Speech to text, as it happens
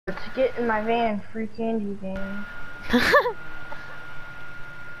get in my van, free candy game.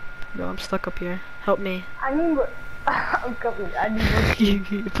 No, I'm stuck up here. Help me. I need what? I'm coming. I need what?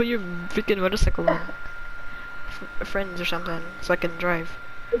 You put your freaking motorcycle in. Friends or something, so I can drive.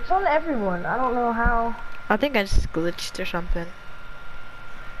 It's on everyone. I don't know how. I think I just glitched or something.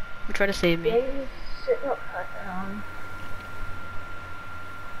 You try to save me. They sitting upside down.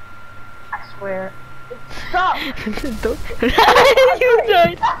 I swear. Stop! Don't. You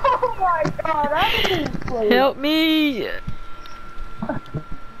died. Oh my god! I didn't play. Help me!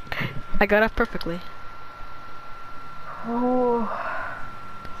 I got off perfectly. Oh.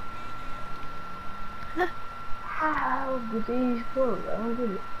 How did these work? I don't get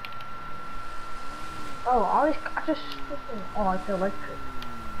it. Oh, all these. I just. Oh, I feel electric.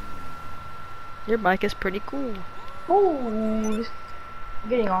 Your bike is pretty cool. Oh, just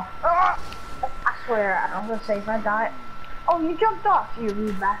getting off. Ah! I swear, I'm gonna say if I die. Oh, you jumped off, you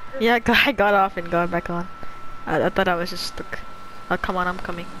rude bastard. Yeah, I got off and got back on. I thought I was just stuck. Oh, come on, I'm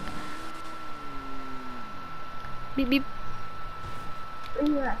coming. Beep beep. Where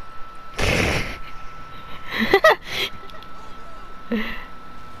you at?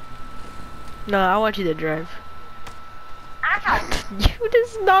 No, I want you to drive. Ah! You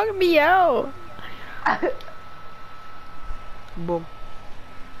just knocked me out. Boom.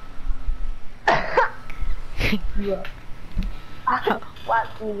 Yeah. What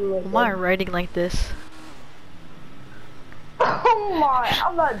Am I riding like this? Oh my!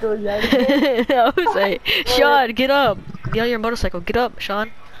 I'm not doing that again. I was like, Sean, get up. Get on your motorcycle. Get up,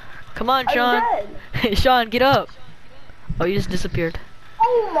 Sean. Come on, Sean. I'm Sean, get up. Oh, you just disappeared.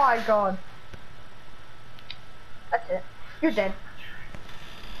 Oh my god. That's it. You're dead.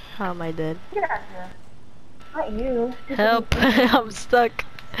 How am I dead? Get out of here. Not you. Help. I'm stuck.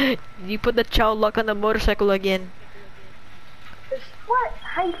 You put the child lock on the motorcycle again. What?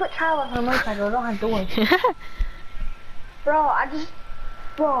 How you put child on a motorcycle? I don't have doors. Bro,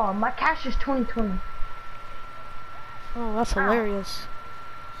 Bro, my cash is 2020. Oh, that's Ow. hilarious.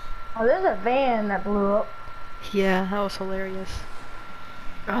 Oh, there's a van that blew up. Yeah, that was hilarious.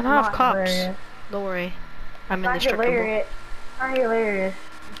 I don't Not have cops. hilarious. Don't worry. I'm Not indestructible. hilarious. Not hilarious.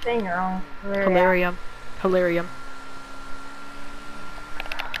 You're saying it wrong. Hilarium. Hilarium.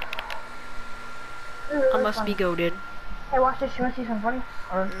 Really I must funny. be goated. Hey, watch this. You want to see something funny?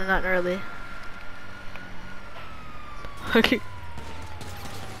 Or Not really. Okay.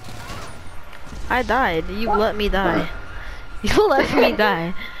 I died. You let me die. You let me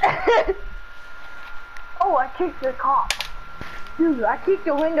die. Oh, I kicked the cop. Dude, I kicked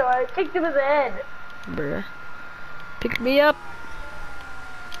the window. I kicked him in the head. Bruh. Pick me up.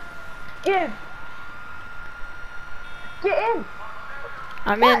 Get in. Get in.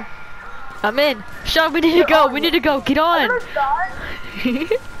 I'm in. I'm in. Sean, we need to go. We need to go. Get on.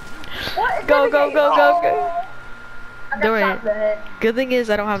 What? Go, go, go, go, go. I got Don't worry. shot in the head. Good thing is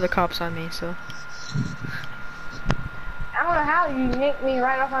I don't have the cops on me, so. I don't know how you yanked me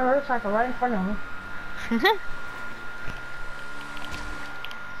right off my motorcycle right in front of me.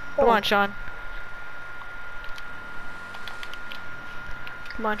 Come on, Sean.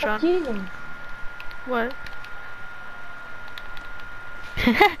 Come on, Sean. Stop cheating. What?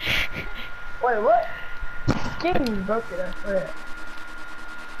 Wait, what? Cheating broke it, I swear.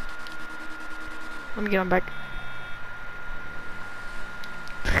 Let me get on back.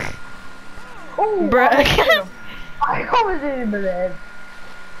 Oh, Bruh. I almost hit him in the head.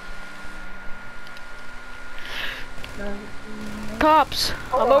 Cops!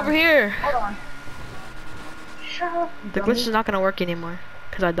 Hold I'm on. over here! Hold on. Shut up. The glitch is not gonna work anymore.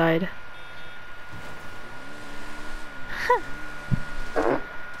 Cause I died.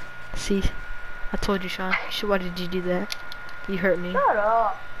 See? I told you, Sean. Why did you do that? You hurt me. Shut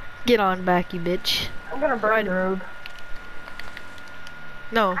up. Get on back, you bitch. I'm gonna burn the road.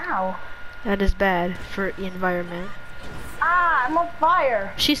 No, Ow. that is bad for the environment. Ah, I'm on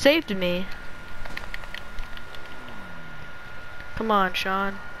fire. She saved me. Come on,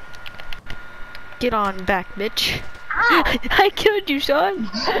 Sean. Get on back, bitch. Ow. I killed you, Sean.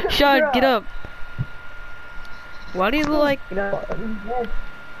 Sean, get up. Why do you look like...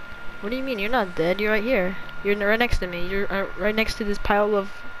 What do you mean? You're not dead. You're right here. You're right next to me. You're right next to this pile of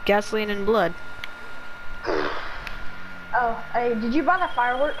gasoline and blood. Oh, hey, did you buy the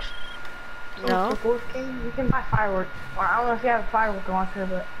fireworks? No. You can buy fireworks. Well, I don't know if you have a firework launcher,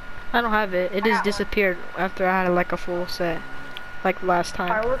 but I don't have it. It I just got disappeared after I had like a full set. Like last time.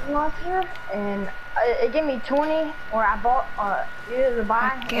 firework launcher, and it gave me 20, or I bought either to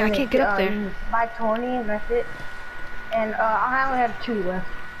buy. I can't get up there. You buy 20, and that's it. And I only have 2 left.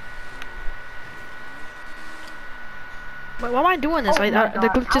 Why am I doing this? Oh my The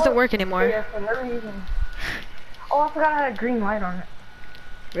God. glitch doesn't work anymore. Yeah, for no reason. Oh, I forgot I had a green light on it.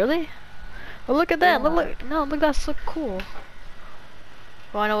 Really? Oh, look at that. Yeah. Look, no, look, that's so cool.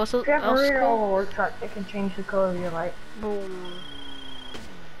 Well, I know what's If you have to else read it cool? all the works out, it can change the color of your light. Boom.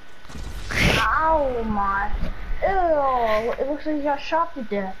 Ow, my. Ew, it looks like you got shot to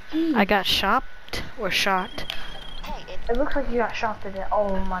death. Jeez. I got shopped or shot. It looks like you got shot to death.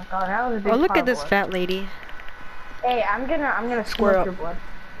 Oh my God, that was a big Oh, look pile at this of blood. fat lady. Hey, I'm gonna Square squirt up. your blood.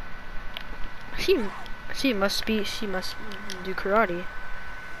 She must do karate.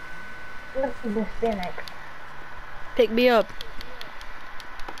 Look at this cynic. Pick me up.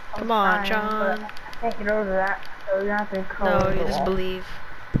 I'm Come on, trying, but John. I can't get over that, so you're gonna have to crawl No, over you the just wall. believe.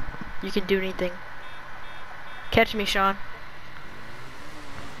 You can do anything. Catch me, Sean.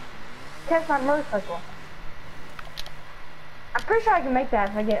 Catch my motorcycle. I'm pretty sure I can make that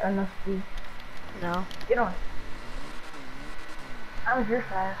if I get enough speed. No. Get on. How's your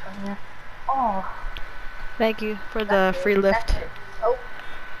fast on here? Oh. Thank you for the that's free it, lift. That's it. Oh.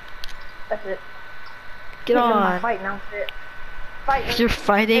 That's it. Get Look at my on. fighting outfit. Fighting. Your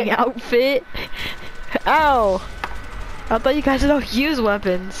fighting outfit? Ow! I thought you guys don't use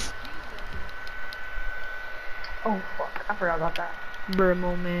weapons. Oh fuck, I forgot about that. Bruh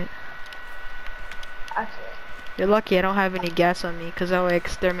moment. That's it. You're lucky I don't have any gas on me, because I will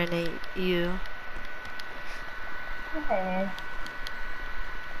exterminate you. Hey.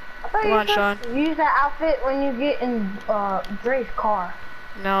 I thought Come you on, were Sean. supposed to use that outfit when you get in Dre's car.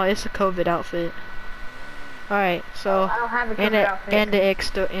 No, it's a COVID outfit. Alright, so I don't have a and cover a outfit.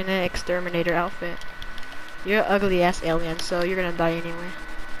 and an exterminator outfit. You're an ugly ass alien, so you're gonna die anyway.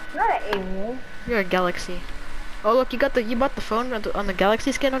 Not an alien. You're a galaxy. Oh look, you bought the phone on the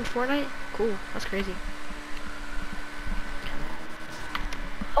Galaxy skin on Fortnite? Cool, that's crazy.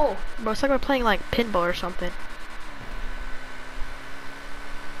 Oh, Bro, it's like we're playing like pinball or something.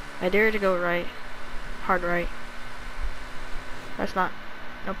 I dare to go right. Hard right. That's not.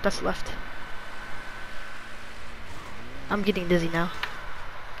 Nope, that's left. I'm getting dizzy now.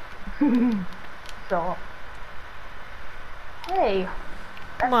 so. Hey.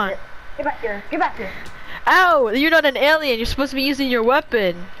 Come That's on. it. Get back here. Get back here. Ow! You're not an alien. You're supposed to be using your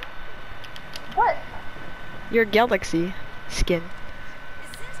weapon. What? Your Galaxy skin.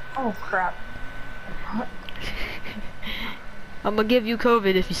 Oh crap. I'm gonna give you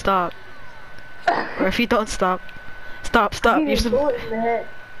COVID if you stop. Or if you don't stop. Stop, stop. You You're need a bullet in the head.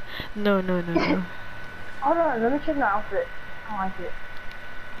 No, no, no, no. Hold on, let me check my outfit. I like it.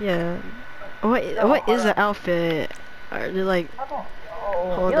 Yeah. No, What hold is on. the outfit? Are they like I don't know.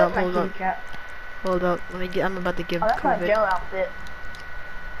 Hold You up, like my hold up. kitty cat. hold up, I'm about to give Oh, that's my COVID. jail outfit.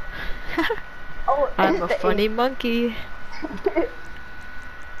 Oh, I'm it's a the funny monkey.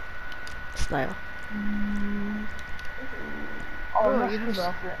 Style. Oh, Bro, my you have scuba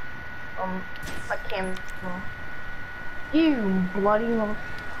outfit. My cam. You bloody mother.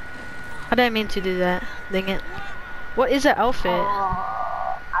 I didn't mean to do that. Dang it. What is that outfit?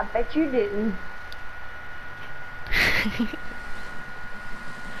 I bet you didn't.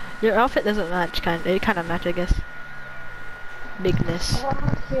 Your outfit doesn't match, it kind of match, I guess. Bigness. Oh, I'm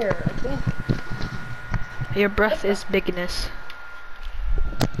not here. I think. Your breath is bigness.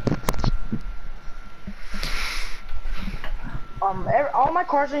 All my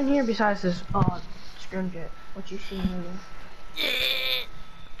cars in here besides this Scrimjet, what you see in here.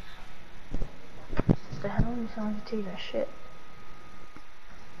 The hell you sound like you take that shit?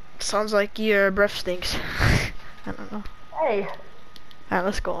 Sounds like your breath stinks. I don't know. Hey. Alright,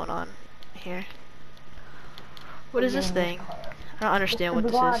 what's going on here? What is this thing? I don't understand what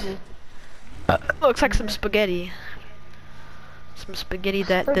this is. Looks like some spaghetti. Some spaghetti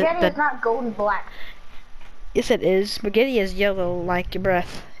Spaghetti is not golden black. Yes, it is. Spaghetti is yellow like your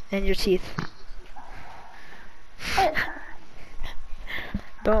breath and your teeth.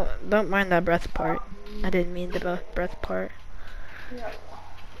 Don't mind that breath part. I didn't mean the breath part.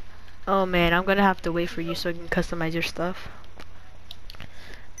 Oh man, I'm gonna have to wait for you so I can customize your stuff.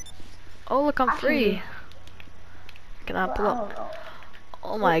 Oh look, I'm free. Can I pull up?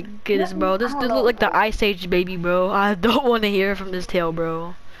 Oh my goodness, bro. This dude look like the Ice Age baby, bro. I don't want to hear from this tail,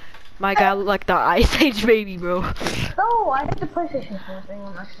 bro. My guy look like the Ice Age baby, bro. Oh, I hit the PlayStation 4 thing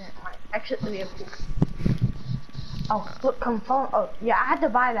on accident. Accidentally. Oh, look, come phone. Oh, yeah, I had to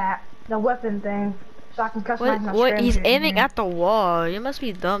buy that. The weapon thing. So I can customize my What? He's Scrimjet aiming in here. at the wall. You must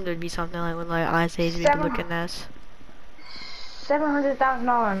be dumb. There'd be something like when like Ice Age baby looking ass.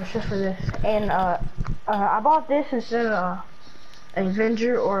 $700,000 just for this. And I bought this instead of an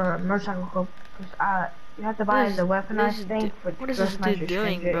Avenger or a motorcycle club. Cause You have to buy the weaponized thing for what is this dude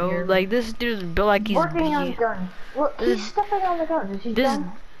doing, bro? Here. Like this dude is built like he's working on guns. Look, he's stepping on the guns. Is he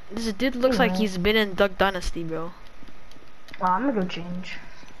done? This dude looks like he's been in Duck Dynasty, bro. Well, I'm gonna go change.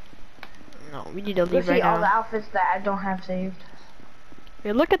 No, we need to leave Let's right see now. all the outfits that I don't have saved.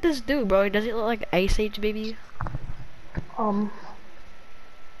 Yeah, look at this dude, bro. Does he look like Ice Age, baby? I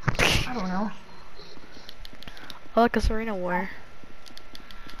don't know. Oh, like a Serena War.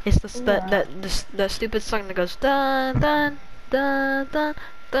 It's that stupid song that goes dun dun dun dun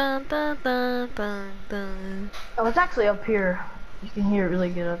dun dun dun dun dun. Oh, it's actually up here. You can hear it really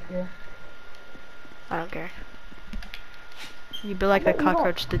good up here. I don't care. You be like the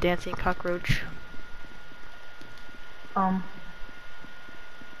cockroach, the dancing cockroach.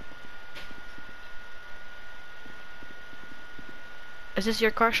 Is this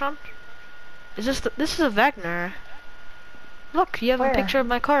your car, Sean? Is this this is a Wagner? Look, you have a picture of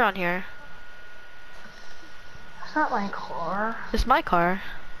my car on here. It's not my car. It's my car.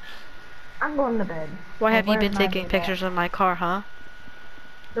 I'm going to bed. Why have you been taking pictures of my car, huh?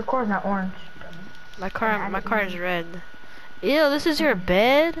 Your car's not orange. My car is red. Ew, this is your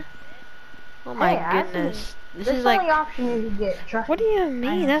bed? Oh my goodness. This is like, option you can get. what do you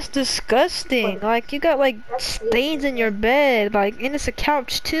mean? That's disgusting. Like, you got like stains in your bed, like, and it's a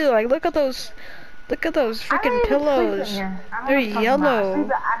couch too. Like, look at those freaking pillows. They're yellow.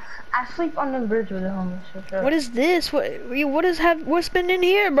 I sleep under the bridge with the homeless. What is this? What's been in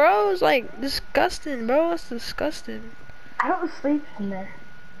here, bro? It's like disgusting, bro. It's disgusting. I don't sleep in there.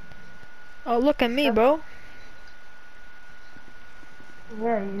 Oh, look at me, bro.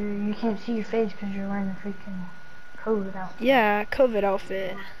 Yeah, you can't see your face because you're wearing a freaking COVID outfit. Yeah, COVID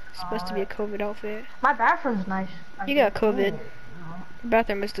outfit. It's supposed to be a COVID outfit. My bathroom's nice. You got COVID. The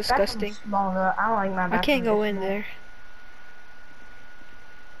bathroom is disgusting. Small, though. I don't like my bathroom. I can't go in there.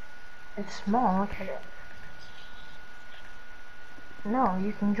 It's small. Look at it. No,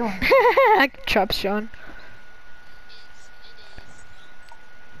 you can join. I can chop Sean.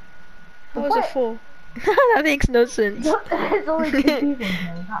 How was it full? That makes no sense. It's only 2 people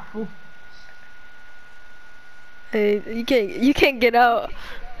here, not full. Hey, you can't get out.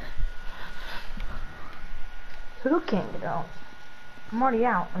 Who can't get out? I'm already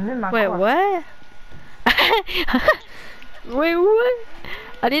out. I'm in my Wait, car. what? Wait, what?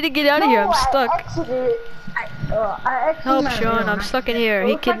 I need to get out of here. I'm stuck. I exited. I exited. Help, Sean. I'm stuck in here.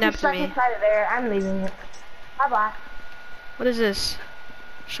 He kidnapped me. Inside of there. I'm leaving it. Bye bye. What is this?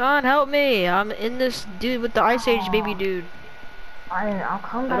 Sean, help me. I'm in this dude with the Ice Age baby dude. I'll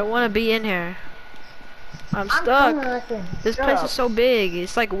come back. I don't want to be in here. I'm stuck. This place is so big.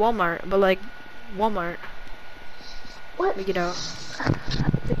 It's like Walmart, but like Walmart. What? Let me get out.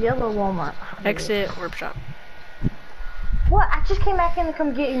 The yellow Walmart. Exit workshop. What? I just came back in to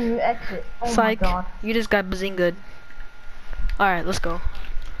come get you. You exit. Oh Psych. my god. You just got bazingaed. Alright, let's go.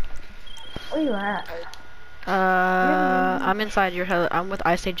 Where you at? I'm inside your hell. I'm with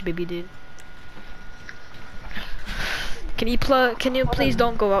Ice Age baby dude. Can you please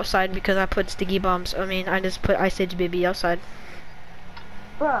don't go outside because I put sticky bombs. I just put Ice Age baby outside.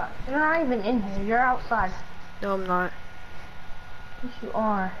 Bruh, you're not even in here. You're outside. No, I'm not. Yes, you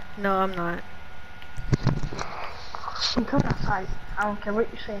are. No, I'm not. I'm coming outside. I don't care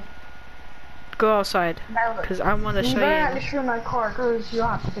what you say. Go outside. Because I want to show you. You better not destroy my car because you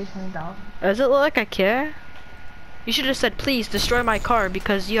have to pay $20. Does it look like I care? You should have said, please destroy my car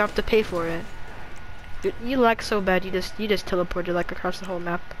because you have to pay for it. You lag so bad. You just teleported like across the whole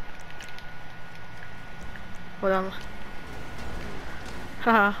map. Hold on.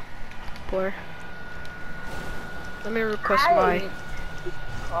 Haha. Poor. Let me request my.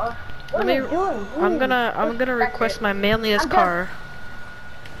 I'm gonna request my manliest car.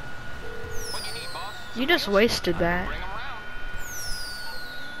 You just wasted that.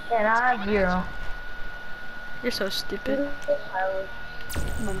 And I have 0. You're so stupid.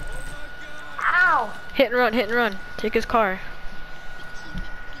 Ow! Hit and run. Take his car.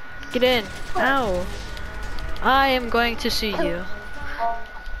 Get in. Ow. I am going to sue you.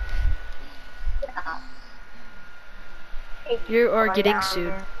 You are getting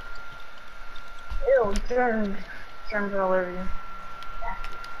sued. Ew, germs. Germs all over you.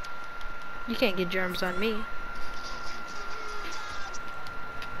 You can't get germs on me.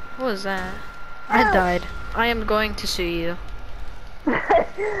 What was that? I died. I am going to sue you.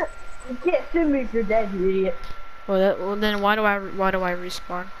 You can't sue me if you're dead, you idiot. Well, then why do I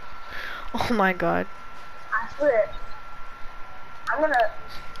respawn? Oh my god. I swear. I'm gonna.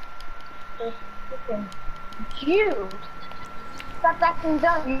 You. Stop acting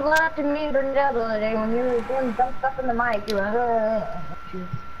dumb. You laughed at me and Brindell the other day when you were doing dumb stuff in the mic. You were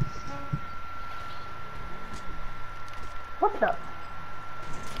What the?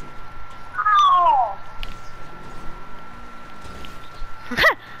 Ow!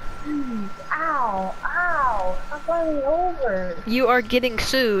 Jeez, ow, ow. Stop running me over. You are getting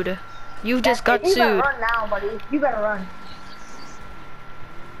sued. You just got You better sued. run now, buddy. You better run.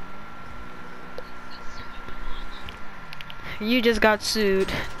 You just got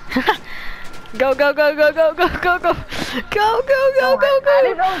sued. Go, go, go, go, go, go, go, go. Go, go, go, go, go. I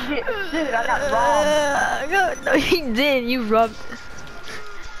didn't know it was sued. I got robbed. No, you didn't. You robbed.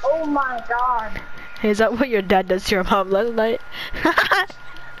 Oh my god. Hey, is that what your dad does to your mom last night? I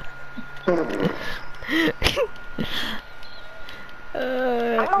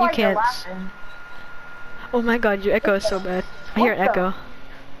don't know You why you're can't. laughing. Oh my god, your echo is so bad. I hear an What the- echo.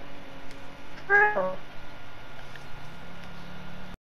 For real.